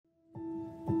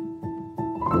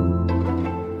Hey,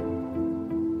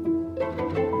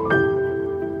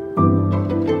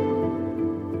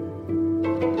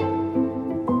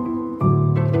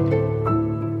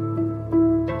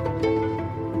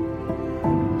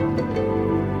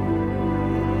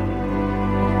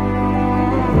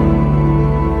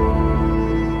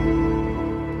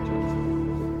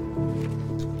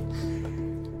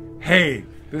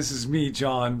 this is me,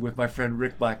 John, with my friend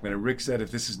Rick Blackman. And Rick said,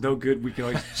 if this is no good, we can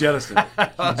always jettison it.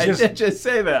 I did just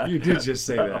say that. You did just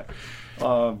say that.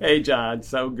 Hey, John,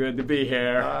 so good to be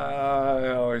here.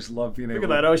 I always love being Look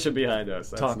able at that to ocean behind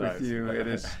us. That's talk nice. with you.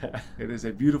 It is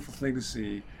a beautiful thing to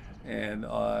see. And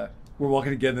we're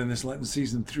walking together in this Lenten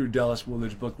season through Dallas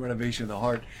Willard's book, Renovation of the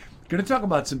Heart. Going to talk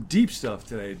about some deep stuff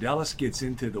today. Dallas gets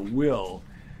into the will.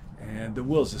 And the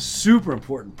will is a super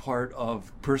important part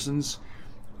of persons.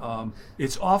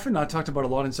 It's often not talked about a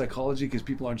lot in psychology because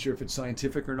people aren't sure if it's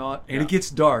scientific or not. And It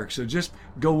gets dark, so just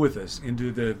go with us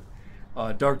into the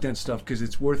dark, dense stuff because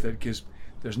it's worth it because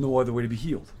there's no other way to be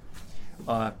healed.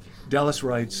 Dallas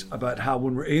writes about how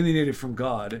when we're alienated from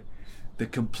God, the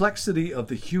complexity of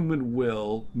the human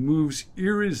will moves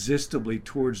irresistibly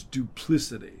towards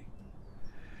duplicity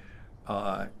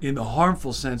in the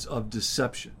harmful sense of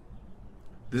deception.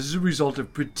 This is a result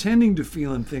of pretending to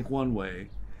feel and think one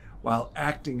way while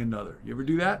acting another. You ever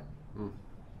do that?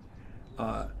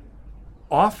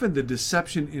 Often the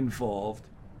deception involved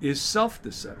is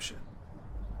self-deception.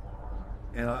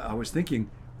 And I was thinking,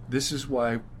 this is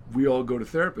why we all go to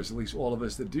therapists, at least all of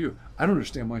us that do. I don't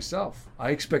understand myself.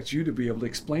 I expect you to be able to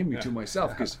explain me to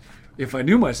myself, because if I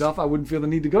knew myself, I wouldn't feel the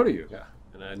need to go to you. Yeah,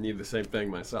 and I need the same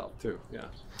thing myself, too. Yeah.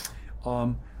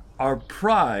 Our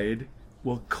pride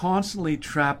will constantly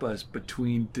trap us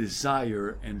between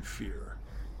desire and fear.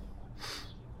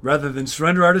 Rather than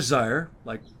surrender our desire,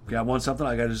 like, okay, I want something,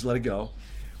 I got to just let it go,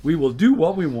 we will do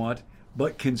what we want,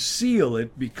 but conceal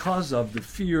it because of the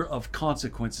fear of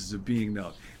consequences of being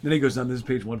known. Then he goes on, this is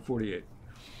page 148.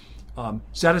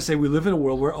 Sad to say, we live in a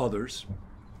world where others,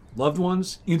 loved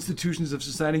ones, institutions of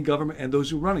society and government, and those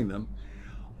who are running them,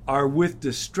 are with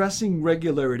distressing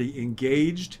regularity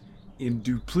engaged in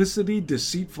duplicity,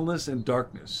 deceitfulness, and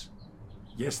darkness.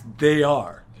 Yes, they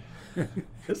are.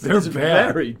 They're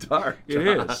bad. Very dark, John.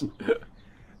 It is.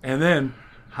 And then,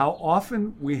 how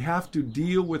often we have to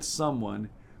deal with someone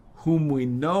whom we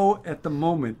know at the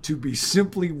moment to be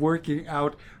simply working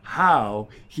out how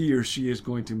he or she is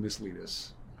going to mislead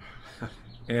us.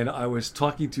 And I was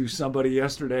talking to somebody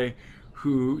yesterday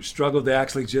who struggled. They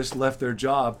actually just left their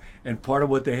job, and part of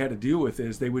what they had to deal with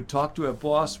is they would talk to a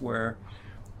boss where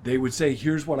they would say,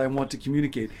 here's what I want to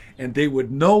communicate. And they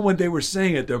would know when they were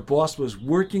saying it, their boss was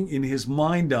working in his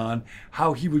mind on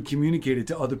how he would communicate it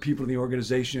to other people in the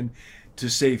organization to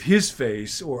save his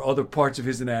face or other parts of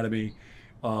his anatomy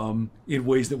in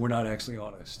ways that were not actually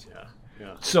honest.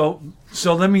 Yeah. So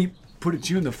let me put it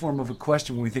to you in the form of a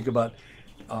question when we think about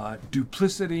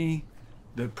duplicity,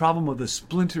 the problem of the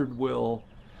splintered will,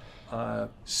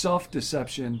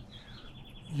 self-deception.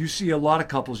 You've seen a lot of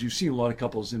couples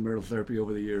in marital therapy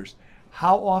over the years.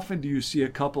 How often do you see a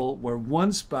couple where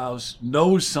one spouse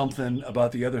knows something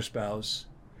about the other spouse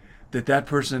that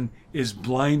person is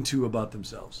blind to about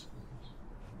themselves?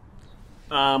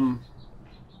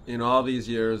 In all these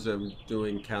years of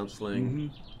doing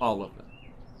counseling, all of it,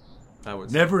 I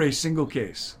would say. Never a single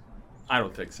case. I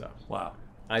don't think so. Wow.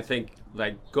 I think,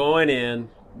 like, going in,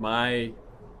 my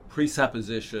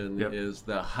presupposition is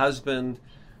the husband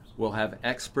will have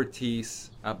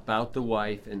expertise about the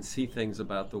wife and see things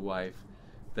about the wife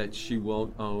that she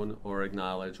won't own or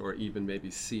acknowledge or even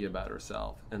maybe see about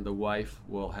herself. And the wife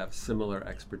will have similar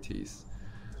expertise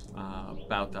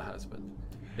about the husband.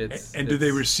 Do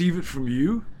they receive it from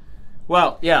you?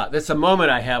 Well, yeah, that's a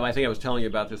moment I have. I think I was telling you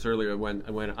about this earlier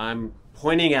when I'm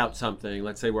pointing out something.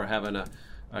 Let's say we're having a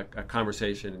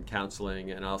conversation in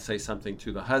counseling, and I'll say something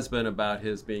to the husband about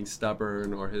his being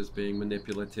stubborn or his being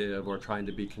manipulative or trying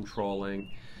to be controlling.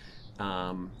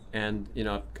 And, you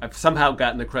know, I've somehow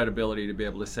gotten the credibility to be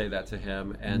able to say that to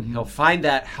him, and he'll find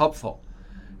that helpful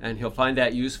and he'll find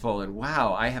that useful. And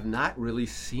wow, I have not really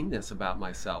seen this about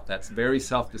myself. That's very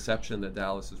self-deception that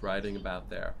Dallas is writing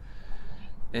about there.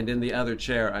 And in the other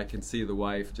chair, I can see the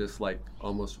wife just like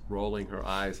almost rolling her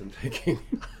eyes and thinking,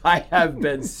 I have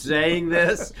been saying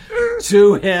this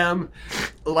to him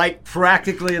like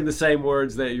practically in the same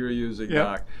words that you're using,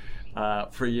 Doc,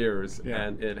 for years,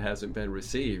 and it hasn't been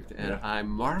received. And I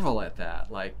marvel at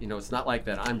that. Like, you know, it's not like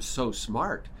that I'm so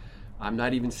smart. I'm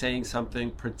not even saying something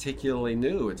particularly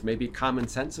new. It's maybe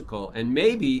commonsensical and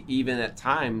maybe even at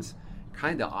times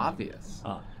kind of obvious.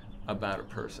 about a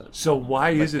person. So why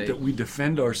is it they- that we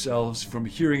defend ourselves from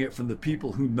hearing it from the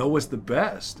people who know us the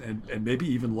best and maybe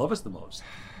even love us the most?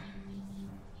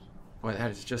 Boy,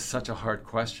 that is just such a hard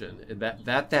question.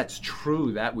 That's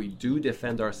true, that we do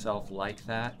defend ourselves like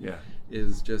that, Yeah.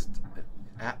 is just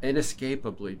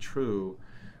inescapably true.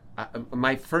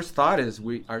 My first thought is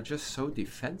we are just so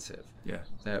defensive, Yeah.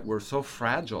 that we're so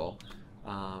fragile.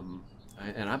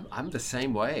 And I'm the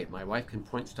same way. My wife can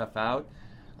point stuff out.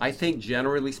 I think,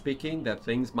 generally speaking, that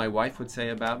things my wife would say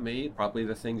about me, probably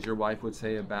the things your wife would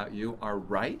say about you, are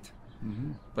right,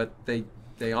 but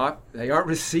they aren't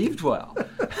received well.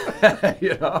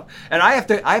 You know, and I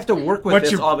have to work with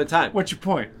this all the time. What's your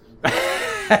point?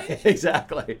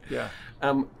 Exactly. Yeah.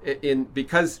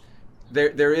 Because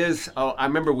there is. Oh, I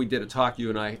remember we did a talk, you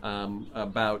and I,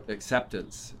 about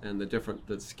acceptance and the different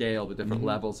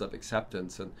levels of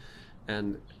acceptance,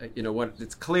 and you know what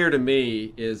it's clear to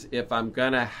me is if I'm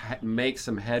gonna make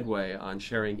some headway on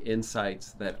sharing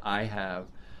insights that I have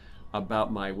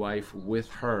about my wife with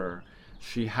her,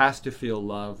 she has to feel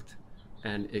loved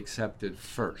and accepted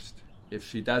first. If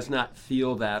she does not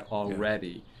feel that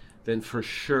already, then for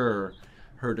sure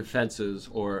her defenses,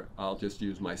 or I'll just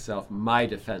use my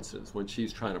defenses when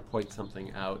she's trying to point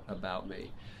something out about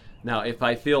me. Now, if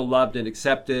I feel loved and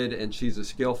accepted and she's a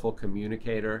skillful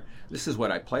communicator, this is what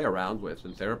I play around with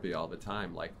in therapy all the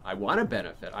time. Like, I want to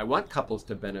benefit. I want couples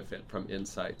to benefit from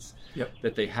insights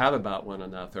that they have about one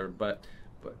another. But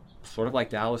sort of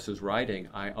like Dallas's writing,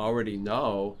 I already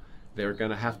know they're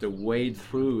going to have to wade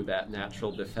through that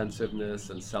natural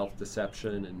defensiveness and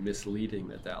self-deception and misleading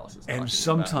that Dallas is talking about. And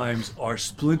sometimes our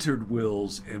splintered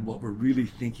wills and what we're really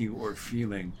thinking or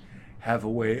feeling have a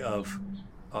way of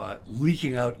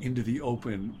leaking out into the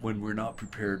open when we're not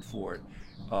prepared for it.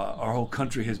 Our whole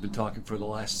country has been talking for the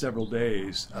last several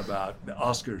days about the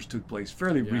Oscars took place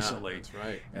fairly recently. That's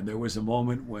right. And there was a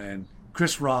moment when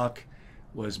Chris Rock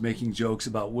was making jokes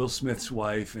about Will Smith's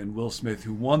wife, and Will Smith,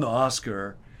 who won the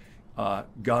Oscar,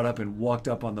 got up and walked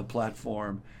up on the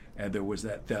platform, and there was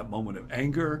that moment of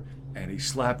anger, and he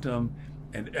slapped him,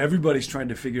 and everybody's trying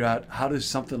to figure out how does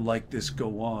something like this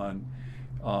go on.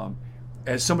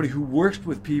 As somebody who works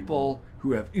with people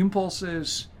who have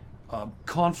impulses,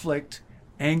 conflict,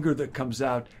 anger that comes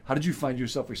out, how did you find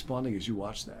yourself responding as you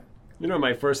watched that? You know,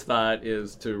 my first thought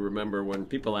is to remember when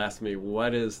people ask me,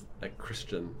 what is a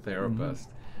Christian therapist?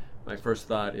 My first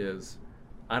thought is,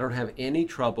 I don't have any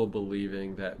trouble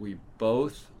believing that we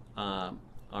both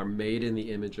are made in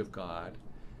the image of God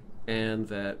and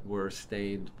that we're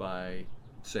stained by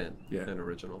sin and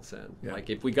original sin. Yeah.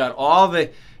 Like if we got all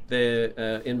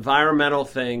the environmental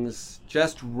things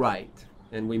just right,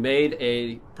 and we made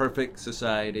a perfect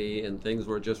society and things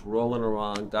were just rolling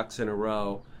along, ducks in a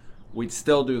row, we'd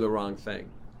still do the wrong thing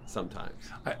sometimes.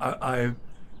 I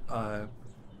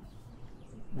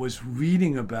was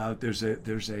reading about there's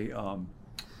a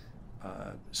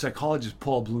psychologist,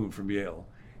 Paul Bloom from Yale,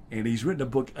 and he's written a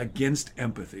book against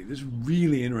empathy. This is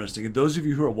really interesting. And those of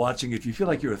you who are watching, if you feel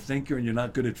like you're a thinker and you're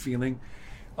not good at feeling,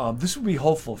 this will be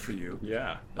helpful for you.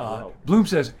 Yeah. Bloom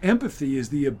says empathy is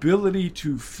the ability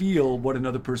to feel what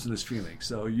another person is feeling.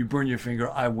 So you burn your finger,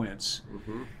 I wince.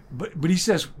 Mm-hmm. But he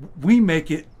says we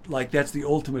make it like that's the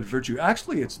ultimate virtue.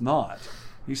 Actually, it's not.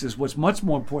 He says what's much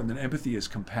more important than empathy is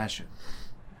compassion.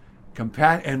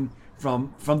 And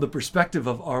from the perspective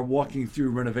of our walking through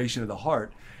renovation of the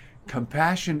heart,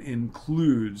 compassion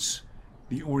includes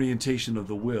the orientation of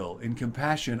the will. In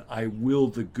compassion, I will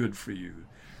the good for you.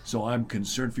 So I'm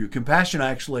concerned for you. Compassion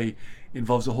actually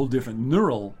involves a whole different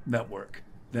neural network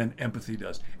than empathy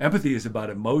does. Empathy is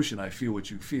about emotion. I feel what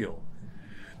you feel.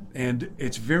 And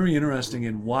it's very interesting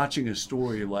in watching a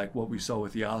story like what we saw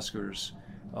with the Oscars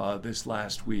this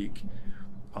last week.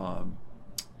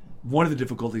 One of the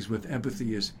difficulties with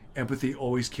empathy is empathy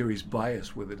always carries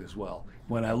bias with it as well.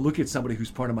 When I look at somebody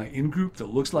who's part of my in-group that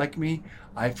looks like me,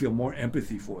 I feel more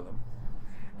empathy for them.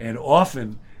 And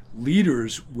often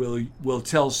leaders will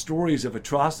tell stories of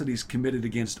atrocities committed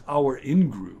against our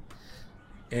in-group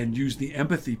and use the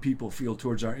empathy people feel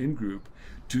towards our in-group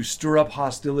to stir up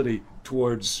hostility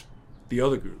towards the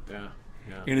other group. Yeah.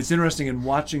 And it's interesting in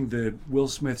watching the Will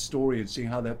Smith story and seeing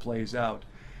how that plays out.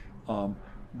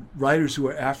 Writers who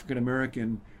are African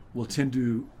American will tend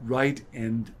to write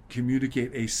and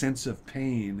communicate a sense of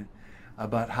pain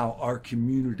about how our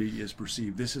community is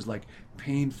perceived. This is like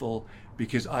painful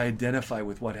because I identify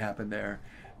with what happened there.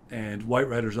 And white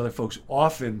writers, other folks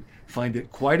often find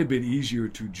it quite a bit easier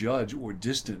to judge or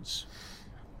distance,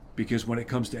 because when it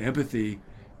comes to empathy,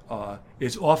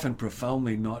 it's often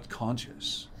profoundly not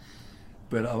conscious.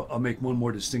 But I'll make one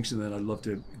more distinction, then I'd love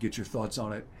to get your thoughts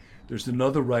on it. There's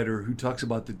another writer who talks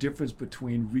about the difference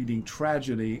between reading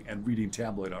tragedy and reading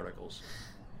tabloid articles.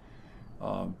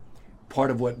 Part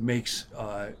of what makes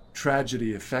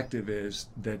tragedy effective is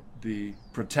that the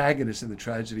protagonist in the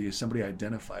tragedy is somebody I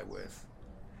identify with.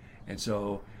 And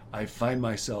so I find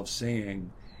myself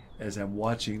saying, as I'm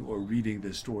watching or reading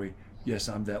this story, yes,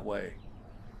 I'm that way.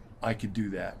 I could do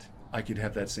that. I could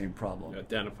have that same problem.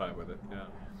 Identify with it,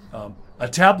 yeah. A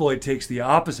tabloid takes the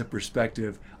opposite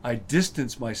perspective. I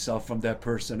distance myself from that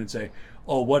person and say,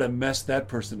 oh, what a mess that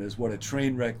person is, what a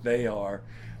train wreck they are.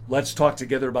 Let's talk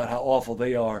together about how awful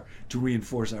they are to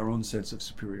reinforce our own sense of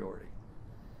superiority.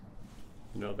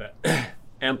 You know, that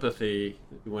empathy,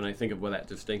 when I think of that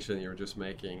distinction you were just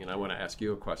making, and I want to ask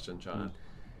you a question, John,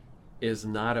 is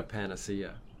not a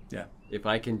panacea. Yeah. If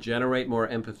I can generate more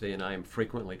empathy, and I am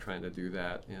frequently trying to do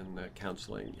that in the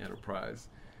counseling enterprise,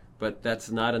 but that's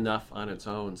not enough on its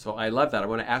own. So I love that. I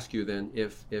want to ask you then,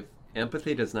 if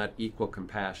empathy does not equal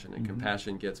compassion, and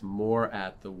compassion gets more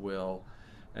at the will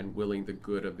and willing the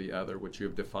good of the other, which you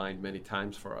have defined many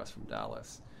times for us from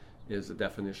Dallas, is a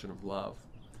definition of love.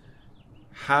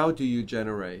 How do you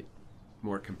generate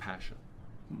more compassion?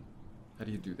 How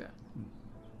do you do that?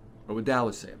 What would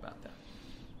Dallas say about that?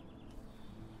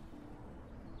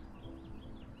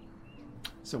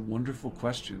 It's a wonderful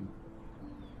question.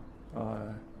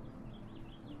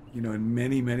 In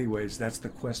many, many ways, that's the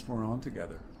quest we're on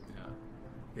together.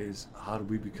 Yeah. Is how do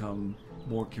we become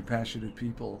more compassionate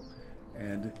people?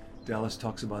 And Dallas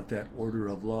talks about that order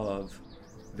of love,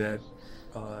 that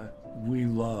we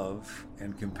love,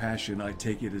 and compassion, I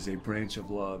take it as a branch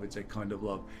of love. It's a kind of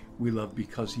love. We love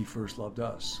because he first loved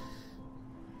us.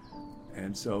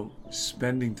 And so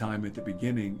spending time at the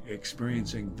beginning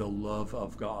experiencing the love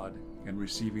of God and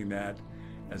receiving that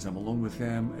as I'm alone with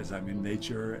him, as I'm in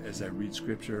nature, as I read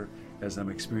scripture, as I'm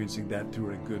experiencing that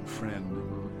through a good friend,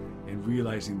 and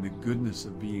realizing the goodness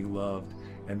of being loved,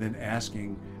 and then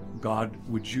asking, God,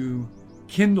 would you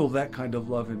kindle that kind of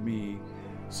love in me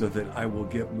so that I will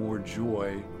get more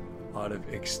joy out of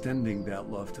extending that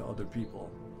love to other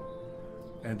people?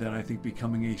 And then I think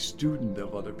becoming a student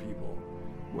of other people,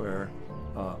 where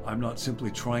I'm not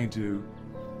simply trying to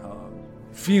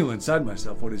feel inside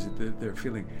myself what is it that they're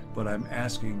feeling, but I'm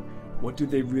asking, what do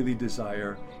they really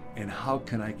desire, and how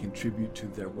can I contribute to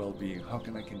their well-being? How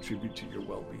can I contribute to your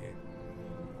well-being?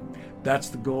 That's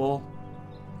the goal.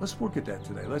 Let's work at that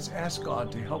today. Let's ask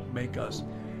God to help make us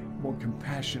more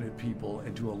compassionate people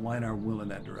and to align our will in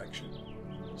that direction.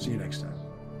 See you next time.